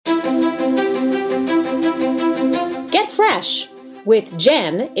Get Fresh with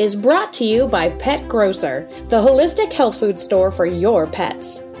Jen is brought to you by Pet Grocer, the holistic health food store for your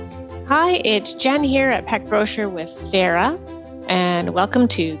pets. Hi, it's Jen here at Pet Grocer with Sarah, and welcome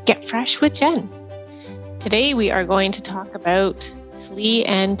to Get Fresh with Jen. Today we are going to talk about flea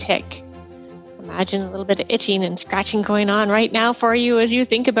and tick. Imagine a little bit of itching and scratching going on right now for you as you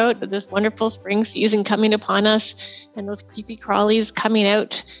think about this wonderful spring season coming upon us and those creepy crawlies coming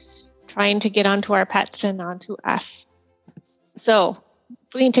out, trying to get onto our pets and onto us. So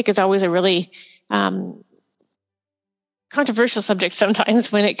flea and tick is always a really controversial subject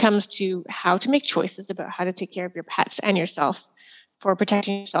sometimes when it comes to how to make choices about how to take care of your pets and yourself for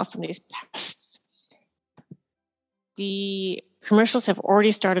protecting yourself from these pests. The commercials have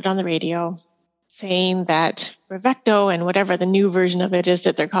already started on the radio saying that Bravecto and whatever the new version of it is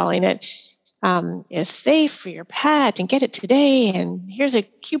that they're calling it is safe for your pet and get it today. And here's a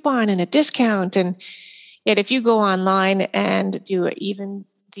coupon and a discount. And yet if you go online and do even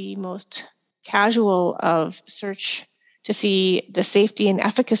the most casual of search to see the safety and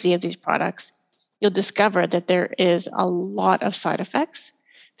efficacy of these products, you'll discover that there is a lot of side effects.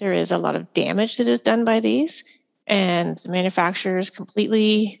 There is a lot of damage that is done by these. And the manufacturers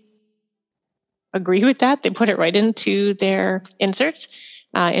completely agree with that. They put it right into their inserts,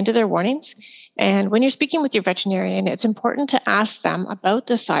 into their warnings. And when you're speaking with your veterinarian, it's important to ask them about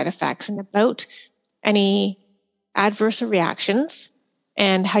the side effects and about any adverse reactions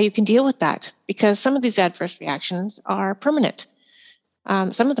and how you can deal with that. Because some of these adverse reactions are permanent.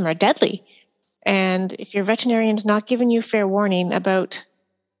 Some of them are deadly. And if your veterinarian's not giving you fair warning about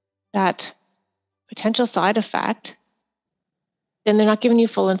that potential side effect, then they're not giving you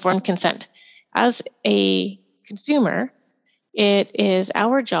full informed consent. As a consumer, it is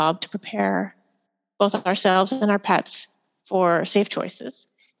our job to prepare both ourselves and our pets for safe choices.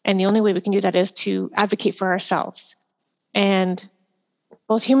 And the only way we can do that is to advocate for ourselves. And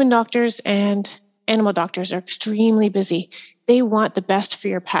both human doctors and animal doctors are extremely busy. They want the best for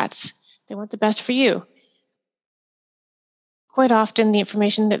your pets. They want the best for you. Quite often, the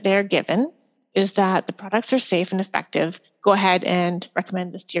information that they're given is that the products are safe and effective. Go ahead and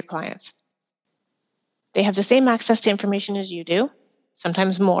recommend this to your clients. They have the same access to information as you do,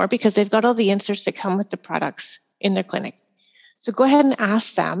 sometimes more, because they've got all the inserts that come with the products in their clinic. So go ahead and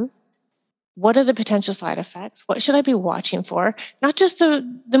ask them, what are the potential side effects? What should I be watching for? Not just the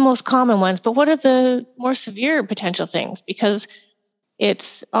most common ones, but what are the more severe potential things? Because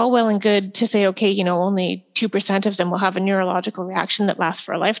it's all well and good to say, okay, only 2% of them will have a neurological reaction that lasts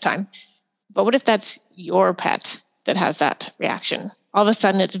for a lifetime. But what if that's your pet that has that reaction? All of a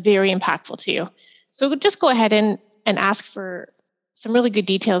sudden, it's very impactful to you. So just go ahead and ask for some really good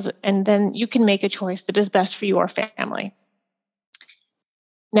details, and then you can make a choice that is best for your family.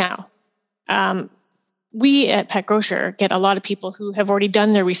 Now, we at Pet Grocer get a lot of people who have already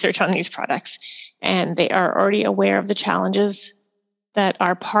done their research on these products, and they are already aware of the challenges that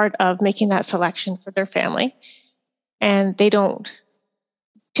are part of making that selection for their family. And they don't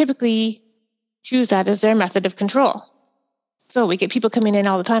typically choose that as their method of control. So we get people coming in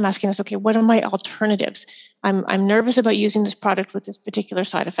all the time asking us, okay, what are my alternatives? I'm nervous about using this product with this particular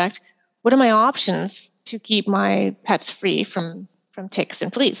side effect. What are my options to keep my pets free from ticks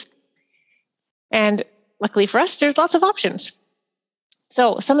and fleas? And luckily for us, there's lots of options.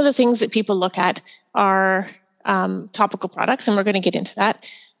 So some of the things that people look at are topical products, and we're going to get into that.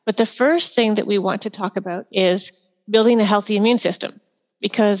 But the first thing that we want to talk about is building a healthy immune system,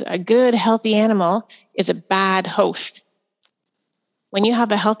 because a good, healthy animal is a bad host. When you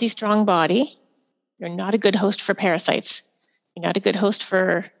have a healthy, strong body, you're not a good host for parasites. You're not a good host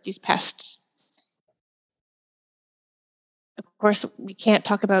for these pests. Of course, we can't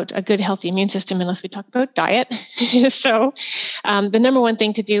talk about a good, healthy immune system unless we talk about diet. So the number one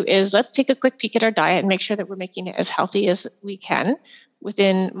thing to do is let's take a quick peek at our diet and make sure that we're making it as healthy as we can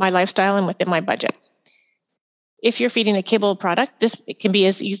within my lifestyle and within my budget. If you're feeding a kibble product, it can be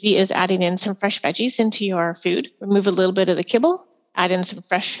as easy as adding in some fresh veggies into your food. Remove a little bit of the kibble, add in some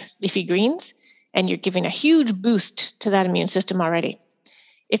fresh leafy greens, and you're giving a huge boost to that immune system already.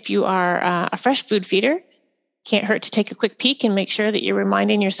 If you are a fresh food feeder, can't hurt to take a quick peek and make sure that you're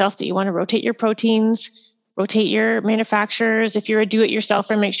reminding yourself that you want to rotate your proteins, rotate your manufacturers. If you're a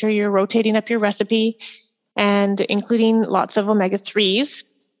do-it-yourselfer, make sure you're rotating up your recipe and including lots of omega-3s.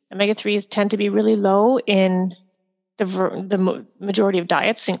 Omega-3s tend to be really low in the majority of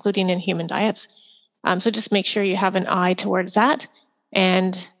diets, including in human diets. So just make sure you have an eye towards that.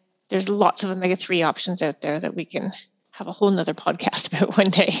 And there's lots of omega-3 options out there that we can have a whole nother podcast about one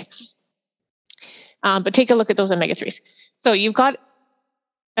day. But take a look at those omega-3s. So you've got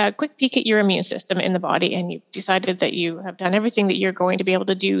a quick peek at your immune system in the body, and you've decided that you have done everything that you're going to be able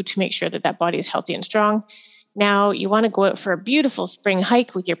to do to make sure that that body is healthy and strong. Now you want to go out for a beautiful spring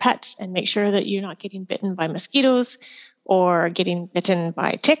hike with your pets and make sure that you're not getting bitten by mosquitoes or getting bitten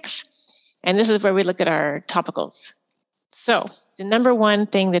by ticks. And this is where we look at our topicals. So the number one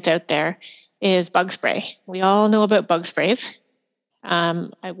thing that's out there is bug spray. We all know about bug sprays.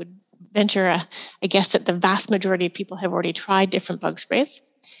 I would venture a guess that the vast majority of people have already tried different bug sprays.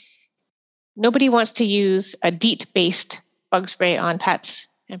 Nobody wants to use a DEET-based bug spray on pets,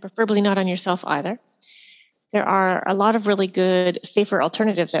 and preferably not on yourself either. There are a lot of really good, safer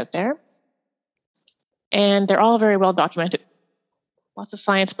alternatives out there, and they're all very well documented. Lots of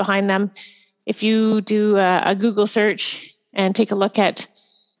science behind them. If you do a Google search and take a look at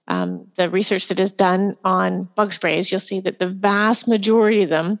the research that is done on bug sprays, you'll see that the vast majority of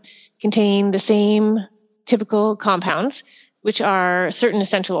them contain the same typical compounds, which are certain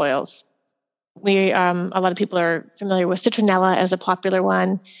essential oils. A lot of people are familiar with citronella as a popular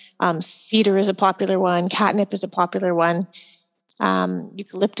one. Cedar is a popular one. Catnip is a popular one.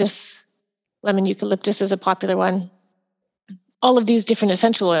 Eucalyptus, lemon eucalyptus is a popular one. All of these different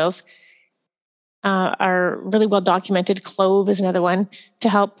essential oils are really well documented. Clove is another one to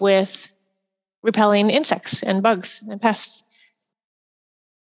help with repelling insects and bugs and pests.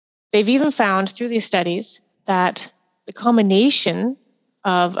 They've even found through these studies that the combination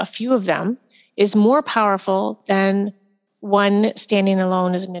of a few of them is more powerful than one standing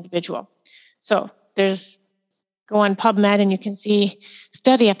alone as an individual. So go on PubMed and you can see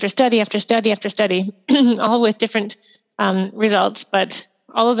study after study after study after study, all with different results, but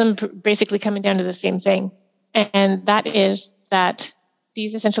all of them basically coming down to the same thing. And that is that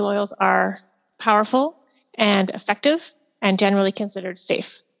these essential oils are powerful and effective and generally considered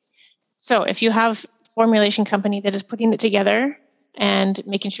safe. So if you have a formulation company that is putting it together and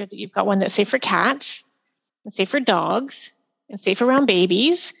making sure that you've got one that's safe for cats and safe for dogs and safe around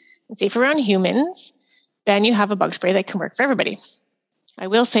babies and safe around humans, then you have a bug spray that can work for everybody. I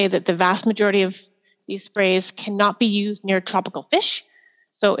will say that the vast majority of these sprays cannot be used near tropical fish.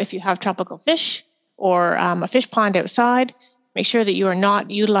 So if you have tropical fish or a fish pond outside, make sure that you are not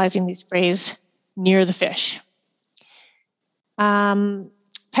utilizing these sprays near the fish.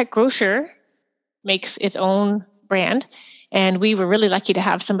 Pet Grocer makes its own brand, and we were really lucky to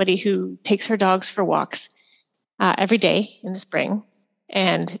have somebody who takes her dogs for walks every day in the spring,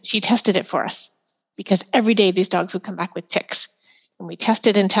 and she tested it for us because every day these dogs would come back with ticks. And we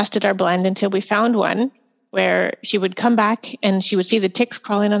tested and tested our blend until we found one where she would come back and she would see the ticks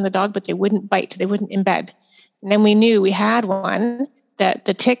crawling on the dog, but they wouldn't bite, they wouldn't embed. And then we knew we had one that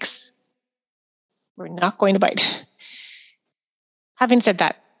the ticks were not going to bite. Having said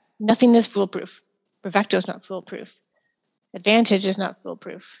that, nothing is foolproof. Brevecto is not foolproof. Advantage is not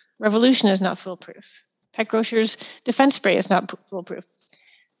foolproof. Revolution is not foolproof. Pet Grocer's defense spray is not foolproof.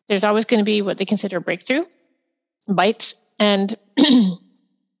 There's always going to be what they consider a breakthrough, bites, and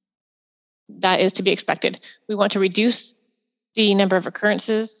that is to be expected. We want to reduce the number of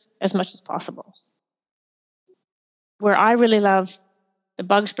occurrences as much as possible. Where I really love the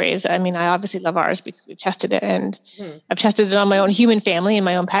bug sprays, I mean, I obviously love ours because we've tested it, and I've tested it on my own human family and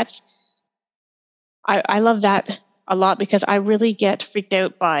my own pets. I love that a lot because I really get freaked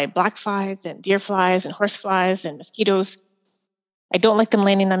out by black flies and deer flies and horse flies and mosquitoes. I don't like them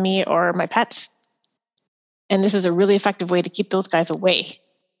landing on me or my pets. And this is a really effective way to keep those guys away.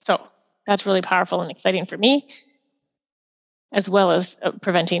 So that's really powerful and exciting for me, as well as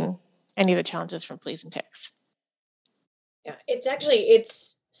preventing any of the challenges from fleas and ticks. Yeah,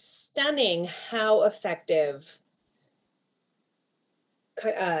 it's stunning how effective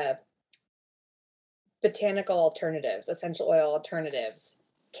botanical alternatives, essential oil alternatives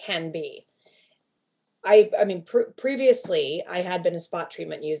can be. I mean, previously I had been a spot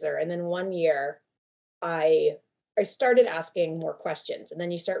treatment user, and then one year I started asking more questions, and then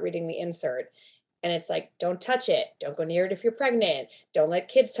you start reading the insert, and it's like, don't touch it, don't go near it if you're pregnant, don't let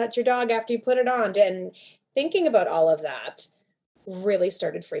kids touch your dog after you put it on. And thinking about all of that really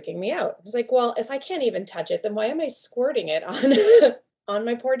started freaking me out. I was like, well, if I can't even touch it, then why am I squirting it on on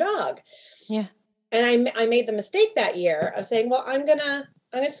my poor dog? Yeah. And I made the mistake that year of saying, well, I'm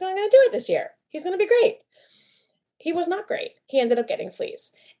just gonna do it this year. He's gonna be great. He was not great. He ended up getting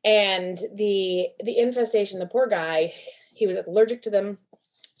fleas, and the infestation. The poor guy, he was allergic to them.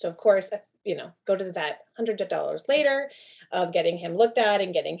 So of course, go to the vet hundreds of dollars later of getting him looked at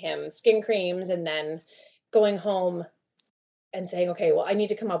and getting him skin creams, and then going home and saying, okay, well, I need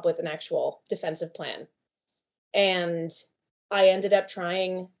to come up with an actual defensive plan. And I ended up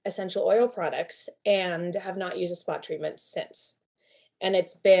trying essential oil products and have not used a spot treatment since. and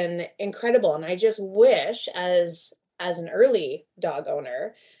it's been incredible. And I just wish, as an early dog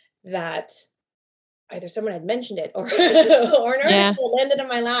owner, that either someone had mentioned it, or or an Yeah. article landed in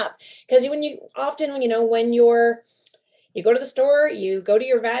my lap. Because when you often, when you go to the store, you go to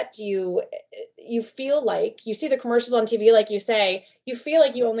your vet, you feel like you see the commercials on TV, like you say, you feel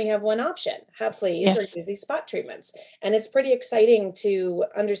like you only have one option: have fleas or Yes. use these spot treatments. And it's pretty exciting to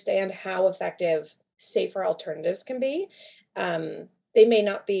understand how effective safer alternatives can be. They may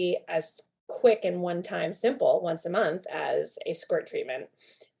not be as quick and one time simple once a month as a squirt treatment,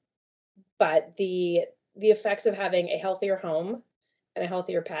 but the effects of having a healthier home and a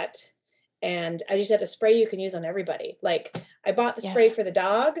healthier pet, and as you said, a spray you can use on everybody. Like, I bought the spray Yes. for the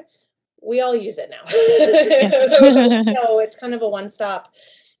dog, we all use it now. Yes. So it's kind of a one-stop,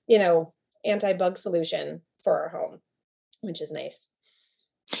 anti-bug solution for our home, which is nice.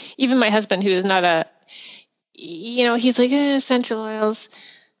 Even my husband, who is not he's like, essential oils,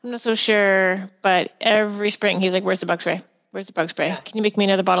 I'm not so sure. But every spring he's like, where's the bug spray? Where's the bug spray? Yeah. Can you make me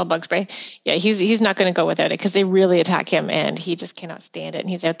another bottle of bug spray? Yeah, he's not going to go without it, because they really attack him, and he just cannot stand it. And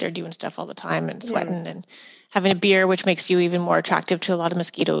he's out there doing stuff all the time and sweating and having a beer, which makes you even more attractive to a lot of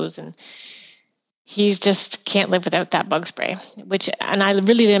mosquitoes. And he just can't live without that bug spray, and I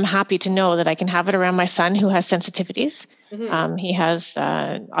really am happy to know that I can have it around my son, who has sensitivities. He has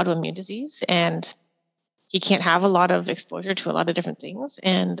autoimmune disease, and he can't have a lot of exposure to a lot of different things.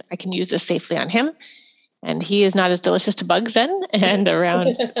 And I can use this safely on him. And he is not as delicious to bugs then, and around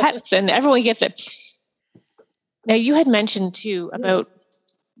the pets, and everyone gets it. Now, you had mentioned too about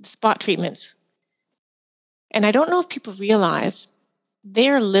spot treatments. And I don't know if people realize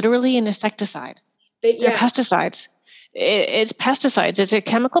they're literally an insecticide. They're pesticides. It's pesticides. It's a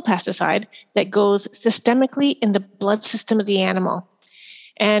chemical pesticide that goes systemically in the blood system of the animal.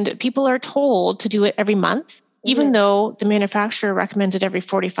 And people are told to do it every month, even though the manufacturer recommends it every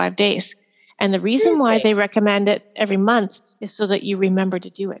 45 days. And the reason why they recommend it every month is so that you remember to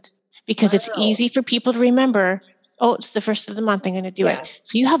do it, because it's easy for people to remember. Oh, it's the first of the month, I'm going to do it.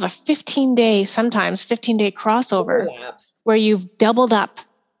 So you have a 15-day crossover where you've doubled up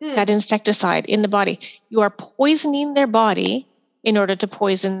that insecticide in the body. You are poisoning their body in order to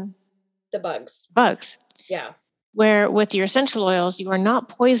poison the bugs. Yeah. Where with your essential oils, you are not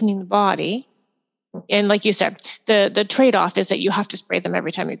poisoning the body. And like you said, the trade-off is that you have to spray them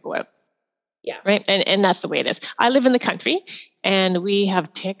every time you go out. Yeah. Right. And that's the way it is. I live in the country, and we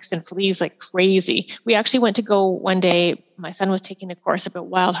have ticks and fleas like crazy. We actually went to go one day. My son was taking a course about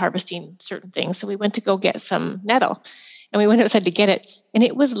wild harvesting certain things. So we went to go get some nettle, and we went outside to get it. And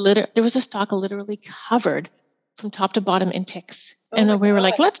it was there was a stalk literally covered from top to bottom in ticks. And we were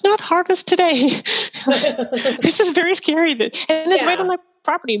like, let's not harvest today. It's just very scary. And it's right on my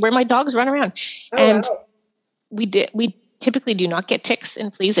property where my dogs run around. We typically do not get ticks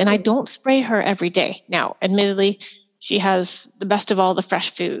and fleas, and I don't spray her every day. Now, admittedly, she has the best of all the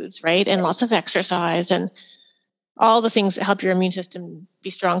fresh foods, right? And lots of exercise and all the things that help your immune system be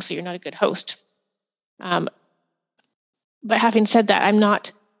strong so you're not a good host. But having said that, I'm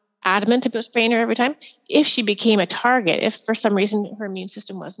not adamant about spraying her every time. If she became a target, if for some reason her immune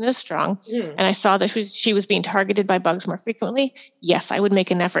system wasn't as strong, and I saw that she was being targeted by bugs more frequently, yes, I would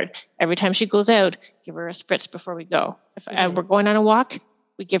make an effort. Every time she goes out, give her a spritz before we go. If we're going on a walk,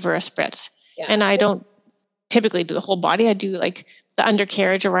 we give her a spritz. And I don't typically do the whole body. I do like the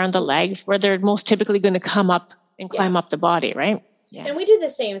undercarriage around the legs, where they're most typically going to come up and climb up the body, right? Yeah. And we do the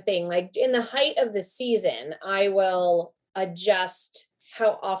same thing. Like, in the height of the season, I will adjust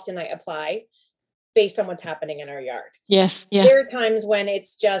how often I apply based on what's happening in our yard. Yes. Yeah. There are times when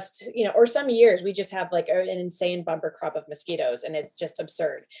it's just, or some years we just have like an insane bumper crop of mosquitoes, and it's just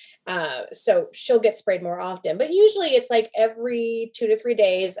absurd. So she'll get sprayed more often, but usually it's like every 2 to 3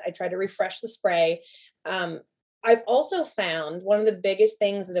 days, I try to refresh the spray. I've also found one of the biggest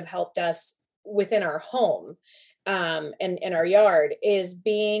things that have helped us within our home and in our yard is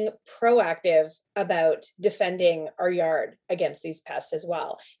being proactive about defending our yard against these pests as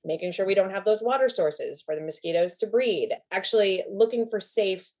well, making sure we don't have those water sources for the mosquitoes to breed, actually looking for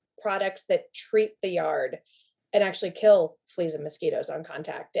safe products that treat the yard and actually kill fleas and mosquitoes on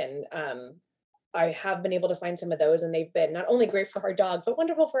contact. And I have been able to find some of those, and they've been not only great for our dog, but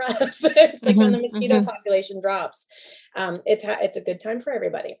wonderful for us. It's like when the mosquito population drops, it's a good time for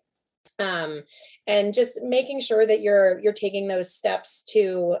everybody. And just making sure that you're taking those steps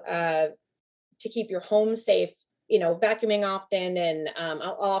to keep your home safe, vacuuming often. And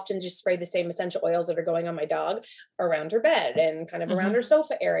I'll often just spray the same essential oils that are going on my dog around her bed and kind of around her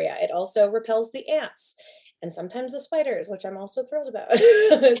sofa area. It also repels the ants and sometimes the spiders, which I'm also thrilled about.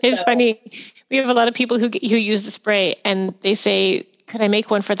 It's funny. We have a lot of people who use the spray, and they say, could I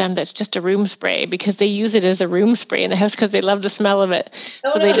make one for them that's just a room spray, because they use it as a room spray in the house because they love the smell of it.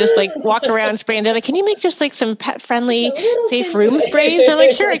 Oh, So no. they just like walk around spraying. They're like, can you make just like some pet friendly, safe room tinted. sprays? I'm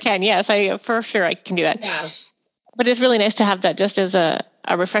like, sure I can. Yes, for sure I can do that. Yeah. But it's really nice to have that just as a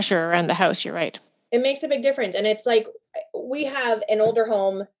refresher around the house. You're right. It makes a big difference. And it's like, we have an older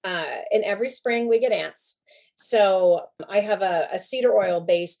home, and every spring we get ants. So I have a cedar oil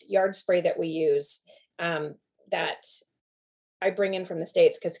based yard spray that we use, that I bring in from the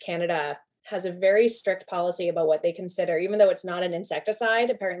States, because Canada has a very strict policy about what they consider, even though it's not an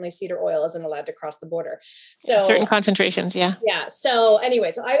insecticide. Apparently cedar oil isn't allowed to cross the border. So certain concentrations. Yeah. So anyway,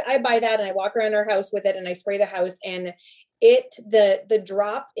 so I buy that and I walk around our house with it and I spray the house, and the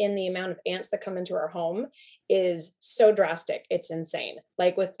drop in the amount of ants that come into our home is so drastic. It's insane.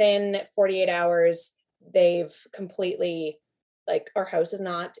 Like within 48 hours, they've completely, like, our house is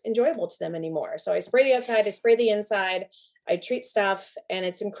not enjoyable to them anymore. So I spray the outside, I spray the inside, I treat stuff, and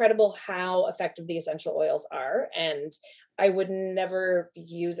it's incredible how effective the essential oils are. And I would never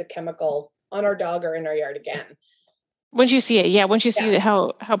use a chemical on our dog or in our yard again. Once you see it, once you see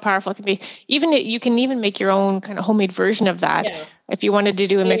how powerful it can be, you can even make your own kind of homemade version of that. Yeah. If you wanted to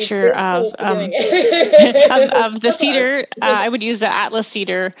do a mixture of the cedar, I would use the Atlas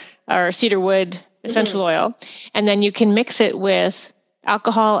cedar or cedar wood essential oil, and then you can mix it with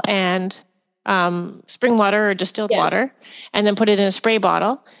alcohol and spring water or distilled water, and then put it in a spray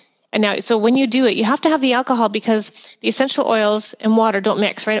bottle. And now, so when you do it, you have to have the alcohol, because the essential oils and water don't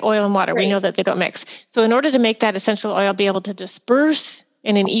mix, right? Oil and water, we know that they don't mix. So in order to make that essential oil be able to disperse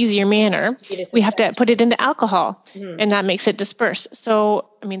in an easier manner, we have to put it into alcohol, and that makes it disperse. So,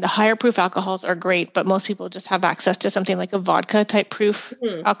 I mean, the higher proof alcohols are great, but most people just have access to something like a vodka type proof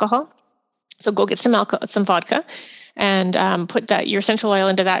alcohol. So go get some vodka, and put your essential oil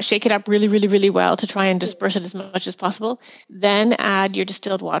into that, shake it up really, really, really well to try and disperse it as much as possible. Then add your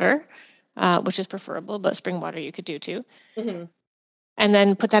distilled water, which is preferable, but spring water you could do too. And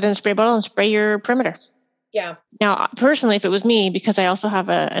then put that in a spray bottle and spray your perimeter. Yeah. Now, personally, if it was me, because I also have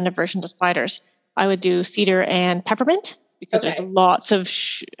an aversion to spiders, I would do cedar and peppermint, because there's lots of,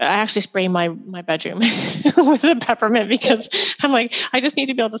 I actually spray my bedroom with a peppermint, because I'm like, I just need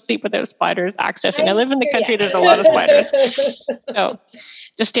to be able to sleep without spiders accessing. I live in the country, there's a lot of spiders. So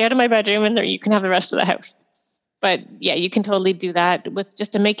just stay out of my bedroom, and there you can have the rest of the house. But yeah, you can totally do that with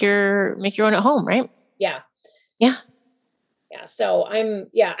just to make your own at home, right? Yeah. Yeah. Yeah. So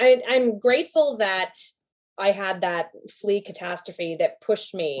I'm grateful that I had that flea catastrophe that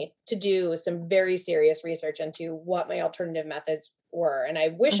pushed me to do some very serious research into what my alternative methods were. And I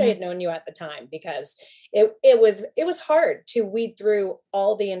wish I had known you at the time, because it was hard to weed through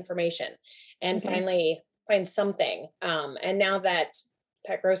all the information and finally find something. And now that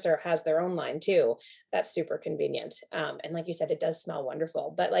Pet Grocer has their own line too, that's super convenient. And like you said, it does smell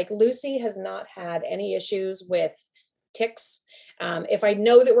wonderful. But like, Lucy has not had any issues with ticks. If I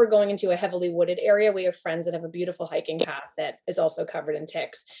know that we're going into a heavily wooded area, we have friends that have a beautiful hiking path that is also covered in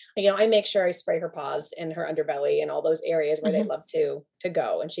ticks. I make sure I spray her paws and her underbelly and all those areas where they love to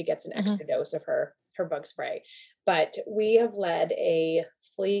go, and she gets an extra dose of her bug spray. But we have led a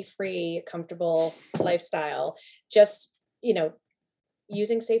flea-free, comfortable lifestyle, just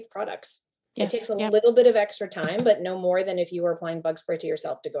using safe products. Yes, it takes a little bit of extra time, but no more than if you were applying bug spray to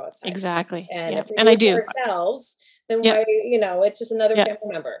yourself to go outside. Exactly. And if we do it ourselves, then why, it's just another family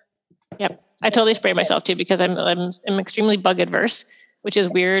member. Yep. I totally spray myself too, because I'm extremely bug adverse, which is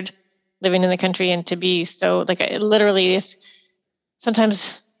weird living in the country, and to be so, like, I literally,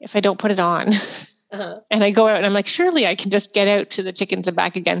 sometimes if I don't put it on and I go out and I'm like, surely I can just get out to the chickens and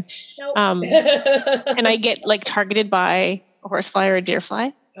back again. Nope. And I get like targeted by a horsefly or a deer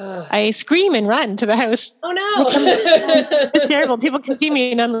fly. I scream and run to the house. Oh no. It's terrible. People can see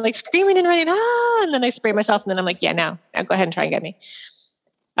me and I'm like screaming and running, and then I spray myself, and then I'm like, now go ahead and try and get me.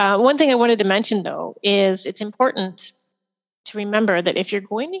 One thing I wanted to mention though is it's important to remember that if you're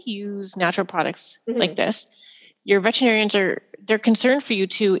going to use natural products like this, your veterinarians their concern for you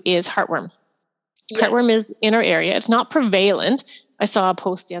too is heartworm. Yes. Heartworm is in our area. It's not prevalent. I saw a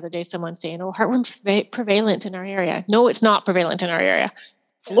post the other day, someone saying, heartworm's prevalent in our area. No, it's not prevalent in our area.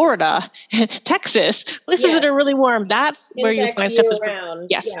 Florida, Texas, places that are really warm. That's where you find stuff around.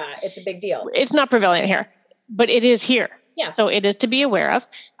 Yes. Yeah, it's a big deal. It's not prevalent here, but it is here. Yeah. So it is to be aware of.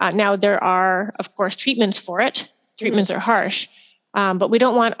 Now, there are, of course, treatments for it. Treatments are harsh, but we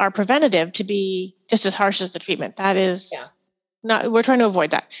don't want our preventative to be just as harsh as the treatment. That is not, we're trying to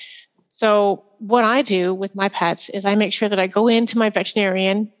avoid that. So what I do with my pets is I make sure that I go into my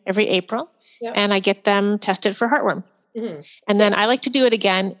veterinarian every April and I get them tested for heartworm. And then I like to do it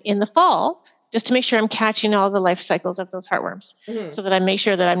again in the fall, just to make sure I'm catching all the life cycles of those heartworms, so that I make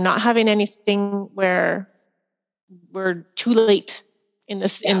sure that I'm not having anything where we're too late in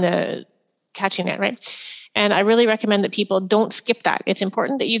the catching it, right? And I really recommend that people don't skip that. It's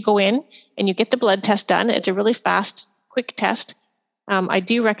important that you go in and you get the blood test done. It's a really fast, quick test. I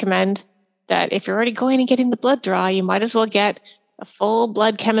do recommend that if you're already going and getting the blood draw, you might as well get a full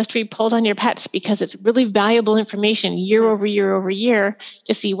blood chemistry pulled on your pets, because it's really valuable information year over year over year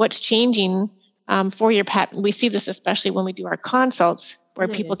to see what's changing for your pet. We see this especially when we do our consults, where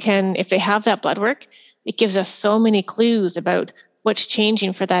people can, if they have that blood work, it gives us so many clues about what's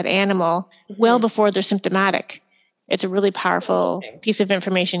changing for that animal well before they're symptomatic. It's a really powerful piece of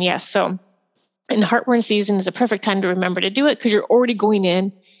information. Yes. So, and heartworm season is a perfect time to remember to do it, because you're already going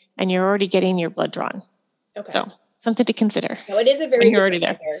in and you're already getting your blood drawn. Okay. So something to consider. No, it is a very good already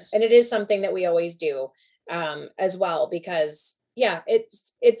there. And it is something that we always do as well, because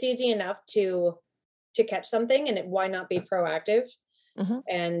it's easy enough to catch something, and why not be proactive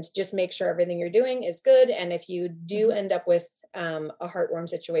and just make sure everything you're doing is good. And if you do end up with a heartworm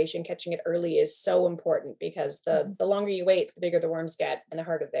situation, catching it early is so important, because the longer you wait, the bigger the worms get and the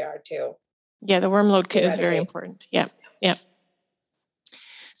harder they are too. Yeah, the worm load kit is very important. Yeah.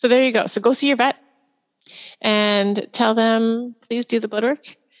 So there you go. So go see your vet and tell them, please do the blood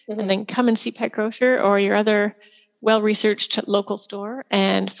work, and then come and see Pet Grocer or your other well-researched local store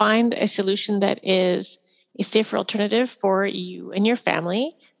and find a solution that is a safer alternative for you and your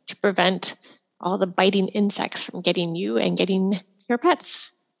family to prevent all the biting insects from getting you and getting your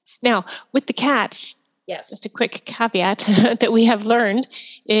pets. Now, with the cats, just a quick caveat that we have learned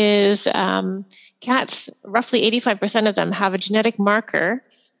is cats, roughly 85% of them have a genetic marker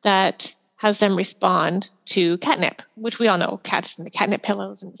that has them respond to catnip, which we all know, cats and the catnip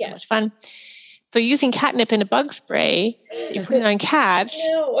pillows, and it's so much fun. So using catnip in a bug spray, you put it on cats,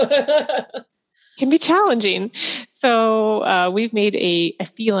 can be challenging. So we've made a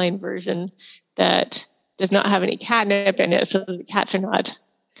feline version that does not have any catnip in it, so the cats are not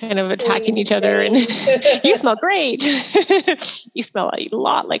kind of attacking each other. And you smell great. You smell a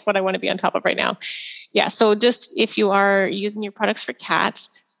lot like what I want to be on top of right now. Yeah. So just if you are using your products for cats,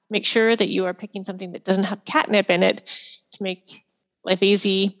 make sure that you are picking something that doesn't have catnip in it to make life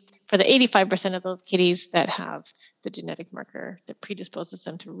easy for the 85% of those kitties that have the genetic marker that predisposes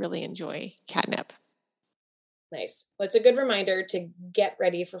them to really enjoy catnip. Nice. Well, it's a good reminder to get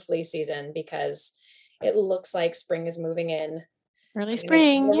ready for flea season, because it looks like spring is moving in. Early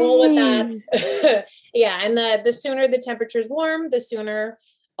spring. We'll roll with that. And the sooner the temperature's warm, the sooner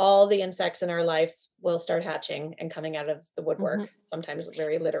all the insects in our life will start hatching and coming out of the woodwork, sometimes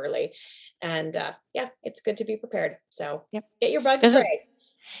very literally. And it's good to be prepared. So get your bug spray.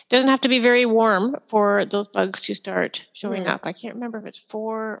 Doesn't have to be very warm for those bugs to start showing up. I can't remember if it's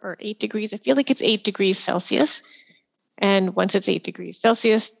 4 or 8 degrees. I feel like it's 8 degrees Celsius. And once it's 8 degrees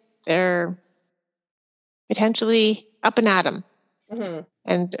Celsius, they're potentially up and at 'em.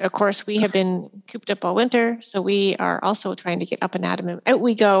 And of course, we have been cooped up all winter, so we are also trying to get up and at 'em, and out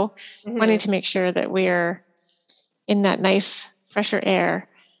we go, wanting to make sure that we're in that nice, fresher air.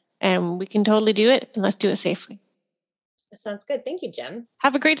 And we can totally do it, and let's do it safely. That sounds good. Thank you, Jen.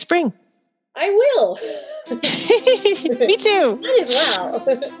 Have a great spring. I will. Me too. Might as well.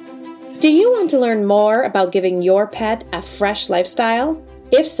 Do you want to learn more about giving your pet a fresh lifestyle?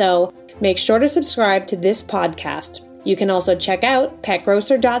 If so, make sure to subscribe to this podcast. You can also check out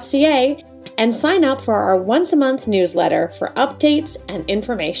petgrocer.ca and sign up for our once-a-month newsletter for updates and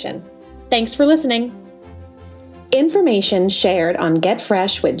information. Thanks for listening. Information shared on Get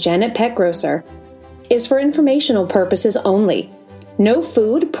Fresh with Jen at Pet Grocer is for informational purposes only. No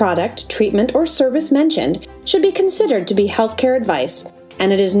food, product, treatment, or service mentioned should be considered to be healthcare advice,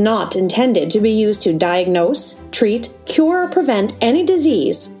 and it is not intended to be used to diagnose, treat, cure, or prevent any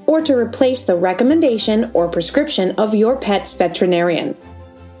disease, or to replace the recommendation or prescription of your pet's veterinarian.